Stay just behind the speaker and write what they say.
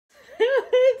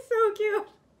cute.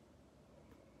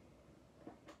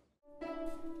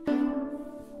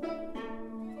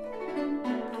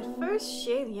 At first,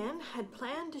 Xianxia had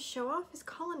planned to show off his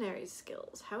culinary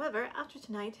skills. However, after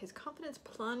tonight, his confidence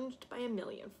plunged by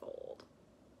 1,000,000-fold.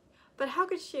 But how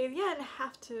could Xianxia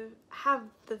have to have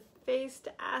the face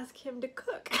to ask him to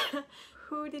cook?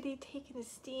 Who did he take an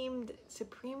esteemed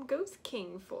Supreme Ghost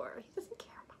King for? He doesn't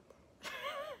care about that.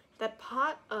 That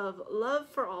pot of love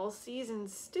for all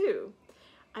seasons stew.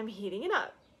 I'm heating it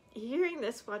up. Hearing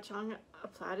this, Mo Xiong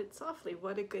applauded softly.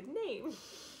 What a good name.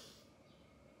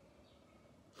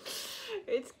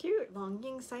 It's cute. Long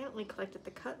Ying silently collected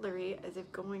the cutlery as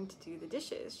if going to do the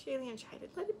dishes. Xianxia chided,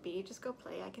 let it be, just go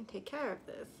play, I can take care of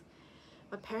this.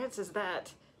 What parents is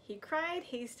that? He cried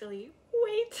hastily.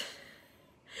 Wait.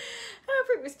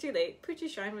 However, it was too late.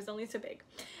 Pucci's shrine was only so big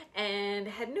and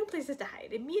had no places to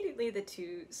hide. Immediately the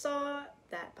two saw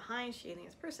that behind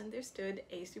Xianxia's person there stood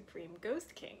a Supreme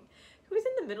Ghost King who was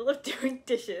in the middle of doing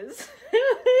dishes.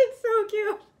 It's so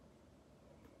cute.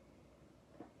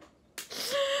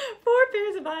 4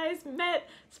 pairs of eyes met.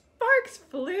 Sparks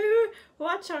flew.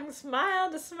 Mo Xiong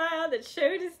smiled a smile that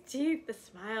showed his teeth. The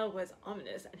smile was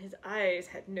ominous and his eyes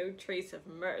had no trace of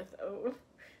mirth. Oh.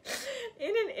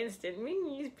 In an instant,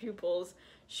 Mingyi's pupils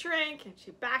shrank and she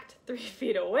backed 3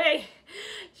 feet away.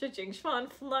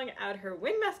 Xianxia flung out her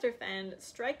wingmaster fan,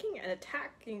 striking an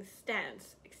attacking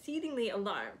stance, exceedingly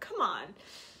alarmed. Come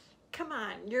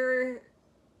on, you're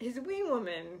his wing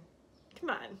woman.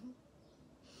 Come on.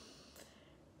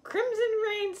 Crimson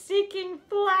rain seeking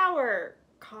flower.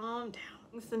 Calm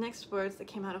down. The next words that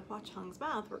came out of Mo Xiong's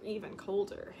mouth were even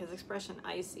colder, his expression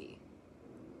icy.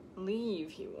 Leave,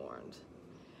 he warned.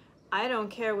 I don't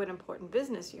care what important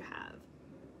business you have.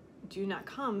 Do not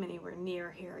come anywhere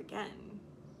near here again.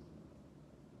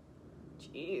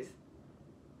 Jeez.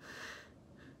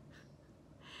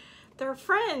 They're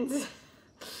friends.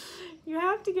 You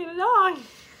have to get along.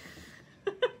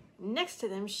 Next to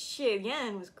them,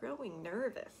 Xianxia was growing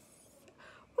nervous.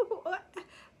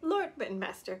 Lord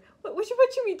Master, what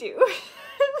should we do?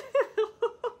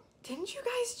 Didn't you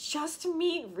guys just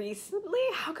meet recently?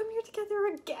 How come you're together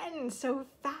again so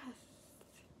fast?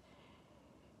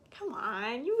 Come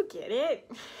on, you get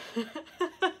it.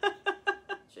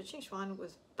 Xianxia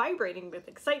was vibrating with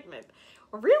excitement.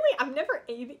 Really? I've never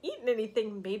even eaten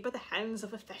anything made by the hands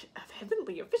of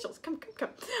heavenly officials. Come.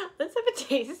 Let's have a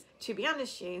taste. To be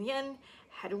honest, Xianxia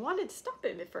had wanted to stop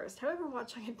him at first. However, Mo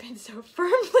Xiong had been so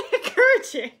firmly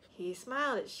encouraging. He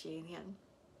smiled at Xianxia.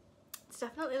 It's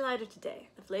definitely lighter today.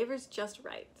 The flavor's just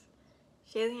right.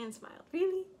 Xianxia smiled.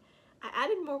 Really? I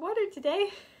added more water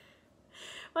today.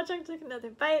 Mo Xiong took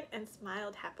another bite and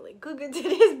smiled happily. Gugu did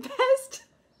his best.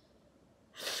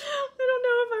 I don't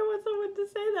know if I want someone to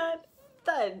say that.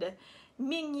 Thud.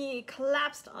 Mingyi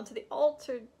collapsed onto the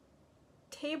altar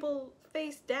table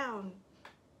face down,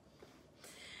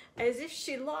 as if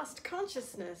she lost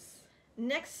consciousness.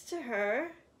 Next to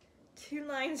her, 2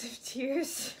 lines of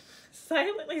tears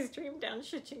silently streamed down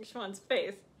Xianxia's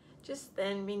face. Just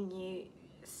then, Mingyi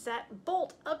sat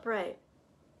bolt upright.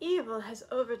 Evil has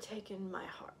overtaken my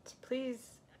heart.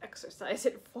 Please exorcise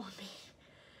it for me.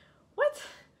 What?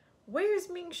 Where's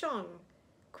Mo Xiong?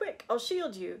 Quick, I'll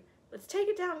shield you. Let's take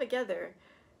it down together.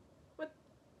 What?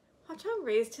 Mo Xiong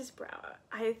raised his brow.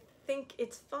 I think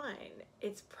it's fine.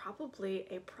 It's probably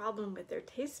a problem with their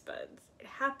taste buds. It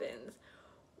happens.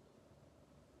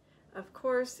 Of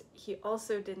course, he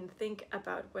also didn't think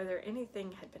about whether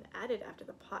anything had been added after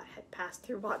the pot had passed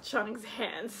through Mo Xiong's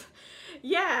hands.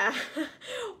 Yeah,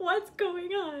 what's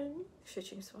going on?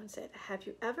 Xianxia said, have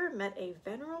you ever met a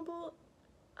venerable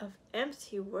of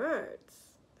empty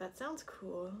words? That sounds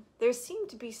cool. There seemed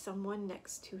to be someone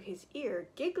next to his ear,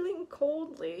 giggling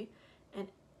coldly and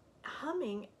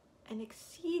humming an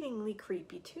exceedingly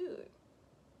creepy tune.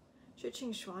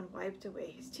 Xianxia wiped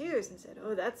away his tears and said,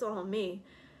 oh, that's all me.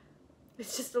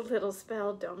 It's just a little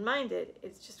spell, don't mind it.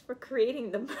 It's just for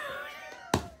creating the mood.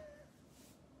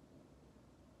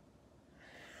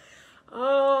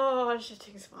 Oh,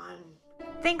 Xianxia.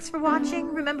 Thanks for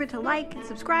watching. Remember to like and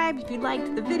subscribe if you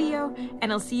liked the video,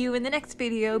 and I'll see you in the next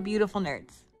video, beautiful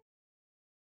nerds.